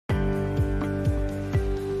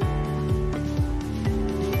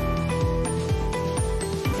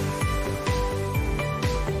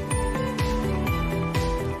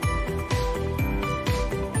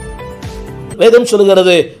வேதம்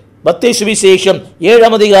சொல்கிறது, மத்தேயு சுவிசேஷம்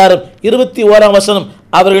 7ஆம் அதிகாரம் 21ஆம் வசனம்,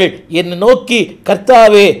 அவர்கள் என்னை நோக்கி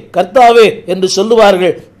கர்த்தாவே கர்த்தாவே என்று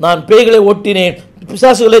சொல்லுவார்கள். நான் பேய்களை ஓட்டினேன்,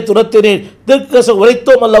 பிசாசுகளை துரத்தினேன், தீர்க்கதரிசனம்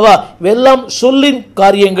உரைத்தோம் அல்லவா. இவெல்லாம் சொல்லின்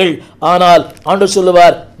காரியங்கள். ஆனால் ஆண்டவர்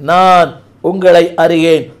சொல்லுவார், நான் உங்களை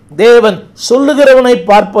அறியேன். தேவன் சொல்லுகிறவனை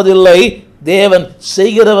பார்ப்பதில்லை, தேவன்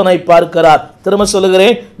செய்கிறவனை பார்க்கிறார். திரும்ப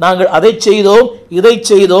சொல்லுகிறேன், நாங்கள் அதை செய்தோம், இதை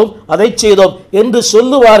செய்தோம், அதை செய்தோம் என்று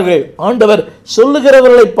சொல்லுவார்கள். ஆண்டவர்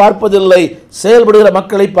சொல்லுகிறவர்களை பார்ப்பதில்லை, செயல்படுகிற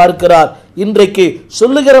மக்களை பார்க்கிறார். இன்றைக்கு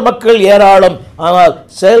சொல்லுகிற மக்கள் ஏராளம், ஆனால்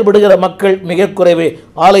செயல்படுகிற மக்கள் மிக குறைவே.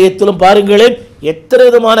 ஆலயத்திலும் பாருங்களேன், எத்தனை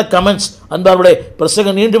விதமான கமெண்ட்ஸ். அன்பாருடைய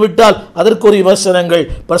பிரசங்கம் நீண்டு விட்டால் அதற்கு ஒரு விமர்சனங்கள்,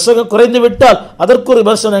 பிரசங்கம் குறைந்து விட்டால் அதற்கு ஒரு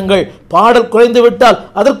விமர்சனங்கள், பாடல் குறைந்து விட்டால்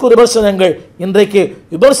அதற்கு ஒரு விமர்சனங்கள். இன்றைக்கு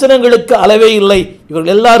விமர்சனங்களுக்கு அளவே இல்லை.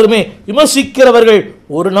 இவர்கள் எல்லாருமே விமர்சிக்கிறவர்கள்.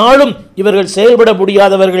 ஒரு நாளும் இவர்கள் செயல்பட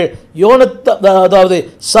முடியாதவர்கள். அதாவது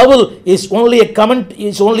Saul is only a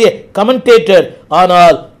commentator.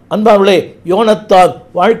 ஆனால் அன்பார்களே, யோனத்தான்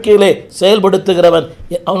வாழ்க்கையிலே செயல்படுத்துகிறவன்.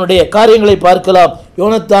 அவனுடைய காரியங்களை பார்க்கலாம்.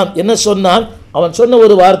 யோனத்தான் என்ன சொன்னான்? அவன் சொன்ன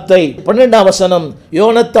ஒரு வார்த்தை, 12ஆம் வசனம்,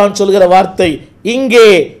 யோனத்தான் சொல்கிற வார்த்தை, இங்கே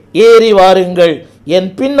ஏறி வாருங்கள், என்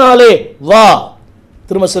பின்னாலே வா.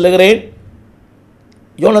 திரும்ப சொல்லுகிறேன்,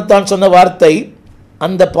 யோனத்தான் சொன்ன வார்த்தை,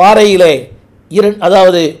 அந்த பாறையிலே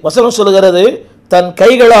அதாவது வசனம் சொல்லுகிறது, தன்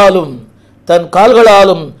கைகளாலும் தன்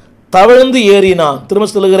கால்களாலும் தவழ்ந்து ஏறினான். திரும்ப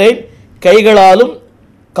சொல்லுகிறேன், கைகளாலும்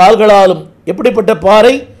கால்களாலும். எப்படிப்பட்ட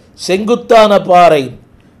பாறை? செங்குத்தான பாறை,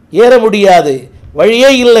 ஏற முடியாது,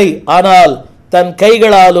 வழியே இல்லை. ஆனால் தன்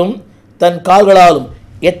கைகளாலும் தன் கால்களாலும்.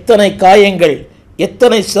 எத்தனை காயங்கள்,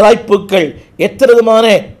 எத்தனை சிராய்ப்புகள், எத்தனை விதமான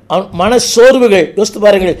மனசோர்வுகள். யோசித்து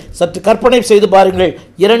பாருங்கள், சற்று கற்பனை செய்து பாருங்கள்.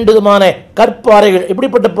 2 விதமான கற்பாறைகள்.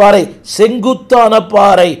 எப்படிப்பட்ட பாறை? செங்குத்தான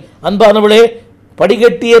பாறை. அன்பானவளே,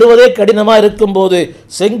 படிக்கட்டி ஏறுவதே கடினமாக இருக்கும்போது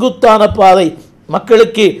செங்குத்தான பாதை.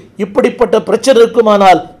 மக்களுக்கு இப்படிப்பட்ட பிரச்சனை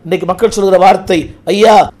இருக்குமானால் இன்னைக்கு மக்கள் சொல்கிற வார்த்தை,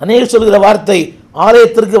 ஐயா, அநேகர் சொல்கிற வார்த்தை,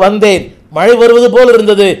 ஆலயத்திற்கு வந்தேன், மழை வருவது போல்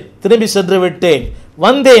இருந்தது, திரும்பி சென்று விட்டேன்.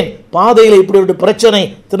 வந்தேன், பாதையில் இப்படி ஒரு பிரச்சனை,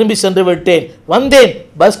 திரும்பி சென்று விட்டேன். வந்தேன்,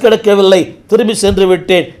 பஸ் கிடைக்கவில்லை, திரும்பி சென்று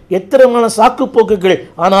விட்டேன். எத்தனை சாக்கு போக்குகள்.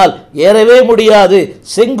 ஆனால் ஏறவே முடியாது,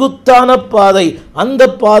 செங்குத்தான பாதை. அந்த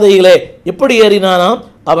பாதையிலே எப்படி ஏறினானாம்?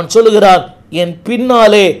 அவன் சொல்லுகிறான், என்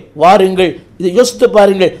பின்னாலே வாருங்கள். இதை யோசித்து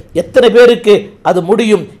பாருங்கள், எத்தனை பேருக்கு அது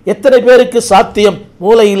முடியும்? எத்தனை பேருக்கு சாத்தியம்?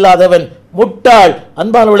 மூளை இல்லாதவன், முட்டாள்.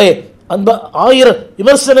 அன்பானவளே, 1000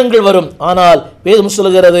 விமர்சனங்கள் வரும். ஆனால் வேதம்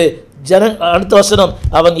சொல்லுகிறது, அடுத்த வசனம்,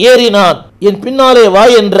 அவன் ஏறினான், என் பின்னாலே வா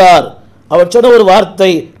என்றார். அவன் சொன்ன ஒரு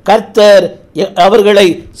வார்த்தை, கர்த்தர் அவர்களை,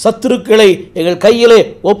 சத்துருக்களை எங்கள் கையிலே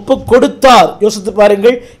ஒப்பு கொடுத்தார். யோசித்து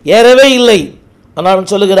பாருங்கள், ஏறவே இல்லை. ஆனால்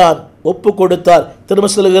அவன் சொல்லுகிறான், ஒப்பு கொடுத்தார். திரும்ப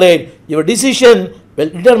சொல்லுகிறேன், your decision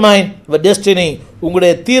will determine your destiny.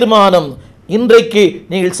 உங்களுடைய தீர்மானம், இன்றைக்கு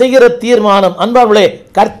நீங்கள் செய்கிற தீர்மானம். அன்பார்களே,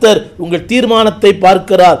 கர்த்தர் உங்கள் தீர்மானத்தை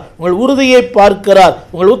பார்க்கிறார், உங்கள் உறுதியை பார்க்கிறார்,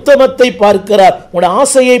 உங்கள் உத்தமத்தை பார்க்கிறார், உங்களுடைய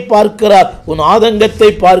ஆசையை பார்க்கிறார், உன் ஆதங்கத்தை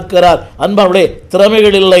பார்க்கிறார். அன்பார்களே,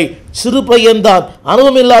 திறமைகள் இல்லை, சிறு பையன்தான்,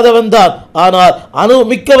 அனுபவம் இல்லாதவன் தான். ஆனால்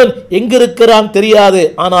அனுபவம் மிக்கவன் எங்கிருக்கிறான் தெரியாது.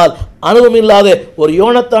 ஆனால் அனுபவம் இல்லாத ஒரு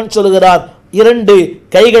யோனத்தான் சொல்கிறான், 2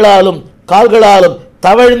 கைகளாலும் கால்களாலும்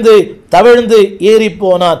தவழ்ந்து தவழ்ந்து ஏறி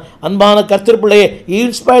போனான். அன்பான கர்த்தர் பிள்ளையே,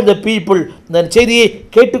 இன்ஸ்பயர் த பீப்புள். இந்த செய்தியை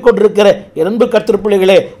கேட்டுக்கொண்டிருக்கிற அன்பு கர்த்தர்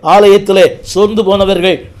பிள்ளைகளே, ஆலயத்திலே சோர்ந்து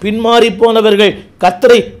போனவர்கள், பின்மாறி போனவர்கள்,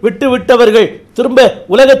 கர்த்தரை விட்டு விட்டவர்கள், திரும்ப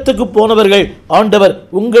உலகத்துக்கு போனவர்கள், ஆண்டவர்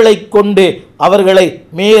உங்களை கொண்டு அவர்களை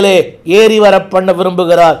மேலே ஏறி வர பண்ண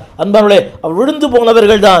விரும்புகிறார். அன்பானவர்களே, அவர் விழுந்து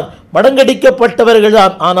போனவர்கள் தான், மடங்கடிக்கப்பட்டவர்கள்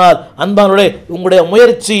தான். ஆனால் அன்பானவர்களே, உங்களுடைய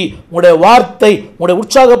முயற்சி, உங்களுடைய வார்த்தை, உங்களுடைய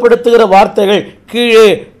உற்சாகப்படுத்துகிற வார்த்தைகள் கீழே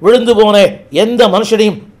விழுந்து போன எந்த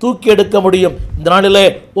மனுஷனையும் தூக்கி எடுக்க முடியும். இந்த நாளிலே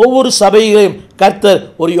ஒவ்வொரு சபையிலையும் கர்த்தர்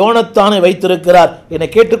ஒரு யோனத்தானை வைத்திருக்கிறார். என்னை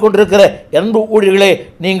கேட்டுக்கொண்டிருக்கிற அன்பு ஊழியர்களே,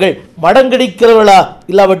 நீங்கள் மடங்கடிக்கிறவர்களா,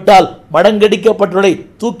 இல்லாவிட்டால் மடங்கடிக்கப்பட்டவர்களை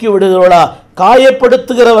தூக்கி விடுகிறவர்களா?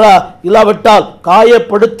 காயப்படுத்துகிறவர்களா, இல்லாவிட்டால்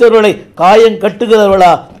காயப்படுத்துகிறவர்களை காயம்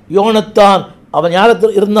கட்டுகிறவர்களா? யோனத்தான் அவன்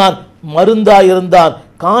யாரத்தில் இருந்தான்? மருந்தாய் இருந்தான்.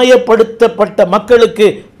 காயப்படுத்தப்பட்ட மக்களுக்கு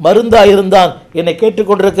மருந்தாய் இருந்தான். என்னை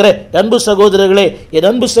கேட்டுக்கொண்டிருக்கிற அன்பு சகோதரர்களே, என்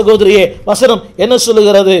அன்பு சகோதரியே, வசனம் என்ன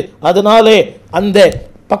சொல்லுகிறது? அதனாலே அந்த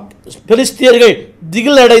பெலிஸ்தியர்கள்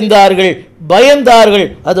திகில் அடைந்தார்கள், பயந்தார்கள்.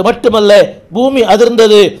 அது மட்டுமல்ல, பூமி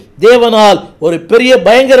அதிர்ந்தது. தேவனால் ஒரு பெரிய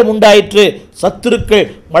பயங்கரம் உண்டாயிற்று. சத்துருக்கள்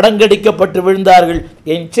மடங்கடிக்கப்பட்டு விழுந்தார்கள்.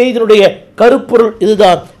 என் செய்தியினுடைய கருப்பொருள்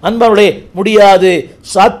இதுதான். அன்பானவர்களே, முடியாது,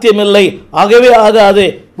 சாத்தியமில்லை, ஆகவே ஆகாது,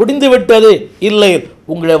 முடிந்துவிட்டது இல்லை.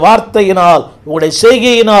 உங்களுடைய வார்த்தையினால், உங்களுடைய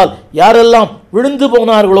செய்கையினால் யாரெல்லாம் விழுந்து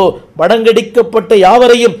போனார்களோ, மடங்கடிக்கப்பட்ட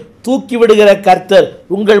யாவரையும் தூக்கி விடுகிற கர்த்தர்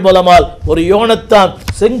உங்கள் மூலமால் ஒரு யோனத்தான்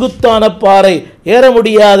செங்குத்தான பாறை ஏற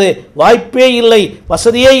முடியாது, வாய்ப்பே இல்லை,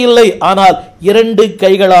 வசதியே இல்லை. ஆனால் 2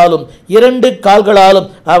 கைகளாலும் 2 கால்களாலும்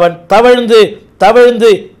அவன் தவழ்ந்து தவழ்ந்து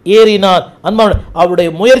ஏறினான். அவருடைய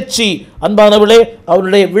முயற்சி அன்பானவர்களே,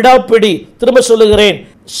 அவருடைய விடாப்பிடி. திரும்ப சொல்லுகிறேன்,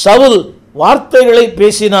 சவுல் வார்த்தைகளை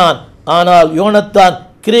பேசினான், ஆனால் யோனத்தான்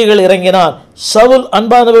கிரியைகள் இறங்கினான். சவுல்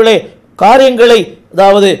அன்பானவர்களே காரியங்களை,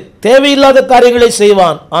 அதாவது தேவையில்லாத காரியங்களை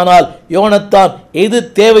செய்வான், ஆனால் யோனத்தான் எது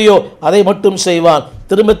தேவையோ அதை மட்டும் செய்வான்.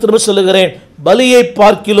 திரும்ப திரும்ப சொல்லுகிறேன், பலியை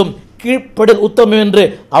பார்க்கிலும் கீழ்ப்படில் உத்தமம் என்று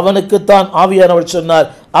அவனுக்குத்தான் ஆவியானவர் சொன்னார்.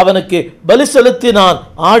 அவனுக்கு பலி செலுத்தினான்,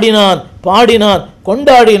 ஆடினான், பாடினான்,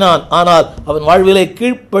 கொண்டாடினான். ஆனால் அவன் வாழ்விலே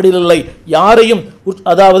கீழ்ப்படியவில்லை, யாரையும்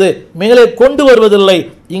அதாவது மேலே கொண்டு வருவதில்லை.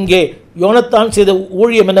 இங்கே யோனத்தான் செய்த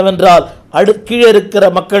ஊழியம் என்னவென்றால், கீழே இருக்கிற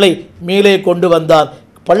மக்களை மேலே கொண்டு வந்தான்,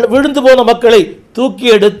 விழுந்து போன மக்களை தூக்கி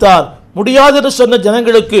எடுத்தான். முடியாது என்று சொன்ன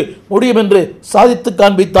ஜனங்களுக்கு முடியும் என்று சாதித்து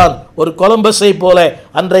காண்பித்தான். ஒரு கொலம்பஸை போல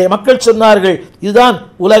அன்றைய மக்கள் சொன்னார்கள், இதுதான்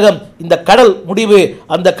உலகம், இந்த கடல் முடிவு.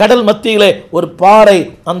 அந்த கடல் மத்தியிலே ஒரு பாறை,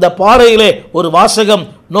 அந்த பாறையிலே ஒரு வாசகம்,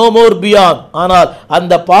 நோ மோர் பியாண்ட். ஆனால்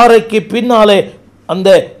அந்த பாறைக்கு பின்னாலே அந்த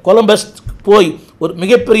கொலம்பஸ் போய் ஒரு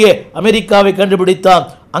மிகப்பெரிய அமெரிக்காவை கண்டுபிடித்தான்.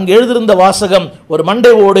 அங்கு எழுதியிருந்த வாசகம் ஒரு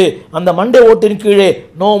மண்டை ஓடு, அந்த மண்டை ஓட்டின் கீழே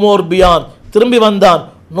நோ மோர் பியாண்ட். திரும்பி வந்தான்,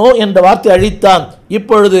 நோ என்ற வார்த்தை அழித்தான்.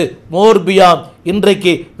 இப்பொழுது மோர் பியாண்ட்.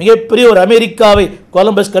 இன்றைக்கு மிகப்பெரிய ஒரு அமெரிக்காவை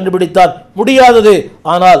கொலம்பஸ் கண்டுபிடித்தான். முடியாதது,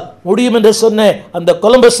 ஆனால் முடியும் என்று சொன்ன அந்த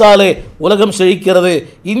கொலம்பஸாலே உலகம் செழிக்கிறது.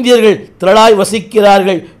 இந்தியர்கள் திரளாய்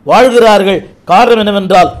வசிக்கிறார்கள், வாழ்கிறார்கள். காரணம்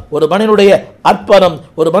என்னவென்றால், ஒரு மனிதனுடைய அர்ப்பணம்,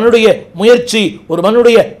 ஒரு மனிதனுடைய முயற்சி, ஒரு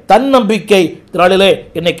மனிதனுடைய தன்னம்பிக்கை. இதனாலே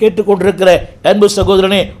என்னை கேட்டுக்கொண்டிருக்கிற அன்பு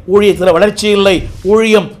சகோதரனே, ஊழியத்தில் வளர்ச்சி இல்லை,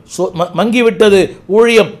 ஊழியம் மங்கிவிட்டது,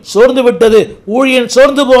 ஊழியம் சோர்ந்து விட்டது, ஊழியன்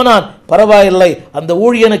சோர்ந்து போனான், பரவாயில்லை. அந்த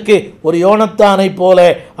ஊழியனுக்கு ஒரு யோனத்தானை போல,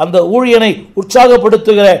 அந்த ஊழியனை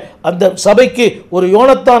உற்சாகப்படுத்துகிற அந்த சபைக்கு ஒரு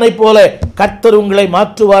யோனத்தானை போல கர்த்தர் உங்களை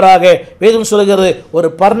மாற்றுவாராக. வேதம் சொல்கிறது, ஒரு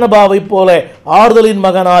பர்னபாவை போல ஆறுதலின்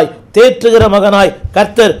மகனாய், தேற்றுகிற மகனாய்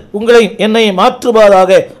கர்த்தர் உங்களை என்னை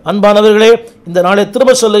மாற்றுவாராக. அன்பானவர்களே, இந்த நாளை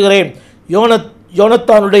திரும்ப சொல்லுகிறேன்,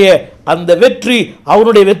 யோனத்தானுடைய அந்த வெற்றி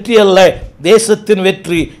அவனுடைய வெற்றி அல்ல, தேசத்தின்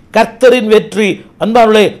வெற்றி, கர்த்தரின் வெற்றி.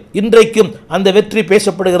 அன்பானவர்களே, இன்றைக்கும் அந்த வெற்றி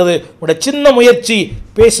பேசப்படுகிறது. உங்களுடைய சின்ன முயற்சி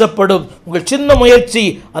பேசப்படும். உங்கள் சின்ன முயற்சி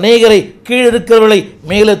அநேகரை கீழே இருக்கிறவர்களை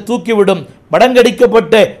மேலே தூக்கிவிடும்.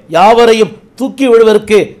 மடங்கடிக்கப்பட்ட யாவரையும் தூக்கி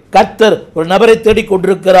விடுவதற்கு கர்த்தர் ஒரு நபரை தேடிக்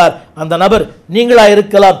கொண்டிருக்கிறார். அந்த நபர் நீங்களா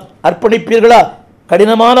இருக்கலாம். அர்ப்பணிப்பீர்களா?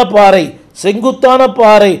 கடினமான பாறை, செங்குத்தான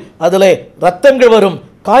பாறை, அதில் ரத்தங்கள் வரும்,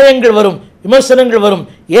 காயங்கள் வரும், விமர்சனங்கள் வரும்,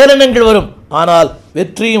 ஏளனங்கள் வரும், ஆனால்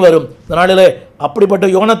வெற்றியும் வரும். அதனாலே அப்படிப்பட்ட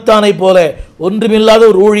யோனத்தானை போல ஒன்றுமில்லாத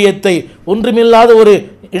ஒரு ஊழியத்தை, ஒன்றுமில்லாத ஒரு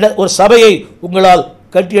சபையை உங்களால்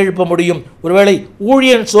கட்டி எழுப்ப முடியும். ஒருவேளை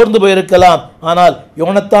ஊழியன் சோர்ந்து போயிருக்கலாம், ஆனால்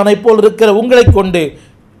யோனத்தானை போல் இருக்கிற உங்களை கொண்டு,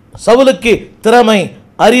 சவுலுக்கு திறமை,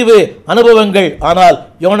 அறிவு, அனுபவங்கள், ஆனால்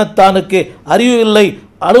யோனத்தானுக்கு அறிவு இல்லை,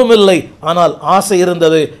 அனுபவமில்லை, ஆனால் ஆசை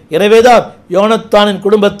இருந்தது. எனவேதான் யோனத்தானின்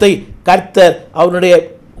குடும்பத்தை கர்த்தர் அவனுடைய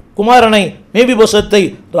குமாரனை மேபிபோசத்தை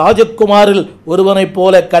ராஜகுமாரில் ஒருவனைப்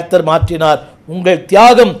போல கர்த்தர் மாற்றினார். உங்கள்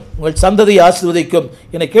தியாகம் உங்கள் சந்ததியை ஆசீர்வதிக்கும்.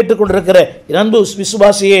 என்னை கேட்டுக்கொண்டிருக்கிற அன்பு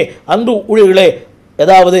விசுவாசியே, அன்பு ஊழியர்களே,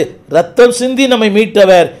 அதாவது ரத்தம் சிந்தி நம்மை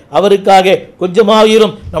மீட்டவர், அவருக்காக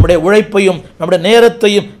கொஞ்சமாயிரும் நம்முடைய உழைப்பையும் நம்முடைய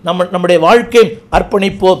நேரத்தையும் நம்முடைய வாழ்க்கையும்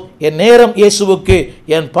அர்ப்பணிப்போம். என் நேரம் இயேசுவுக்கு,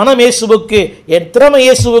 என் பணம் இயேசுவுக்கு, என் திறமை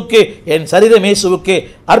இயேசுவுக்கு, என் சரீரம் இயேசுவுக்கு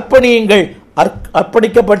அர்ப்பணியுங்கள்.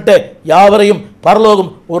 அர்ப்பணிக்கப்பட்ட யாவரையும் பரலோகம்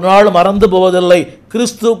ஒரு நாளும் மறந்து போவதில்லை.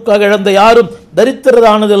 கிறிஸ்துவுக்காக இழந்த யாரும்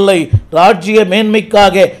தரித்திரதானதில்லை. ராஜ்ய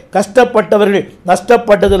மேன்மைக்காக கஷ்டப்பட்டவர்கள்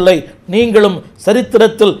நஷ்டப்பட்டதில்லை. நீங்களும்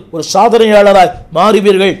சரித்திரத்தில் ஒரு சாதனையாளராய்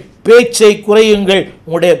மாறுவீர்கள். பேச்சை குறையுங்கள்,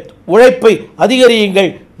 உங்களுடைய உழைப்பை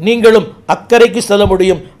அதிகரியுங்கள். நீங்களும் அக்கறைக்கு செல்ல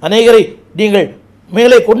முடியும். அநேகரை நீங்கள்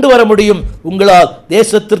மேலே கொண்டு வர முடியும். உங்களால்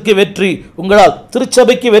தேசத்திற்கு வெற்றி, உங்களால்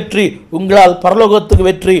திருச்சபைக்கு வெற்றி, உங்களால் பரலோகத்துக்கு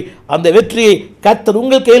வெற்றி. அந்த வெற்றியை கர்த்தர்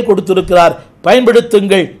உங்கள் கையில் கொடுத்திருக்கிறார்.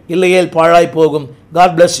 பயன்படுத்துங்கள், இல்லையேல் பாழாய் போகும். God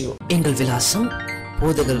bless you. எங்கள் விலாசம்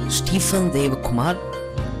போதகர் ஸ்டீஃபன் தேவகுமார்,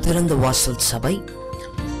 திறந்த வாசல் சபை,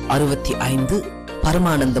 65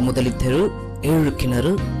 பரமானந்த முதலி தெரு, 7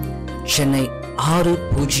 கிணறு, சென்னை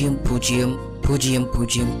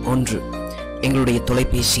 600001. எங்களுடைய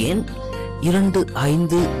தொலைபேசி எண்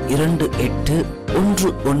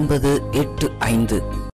 25281985.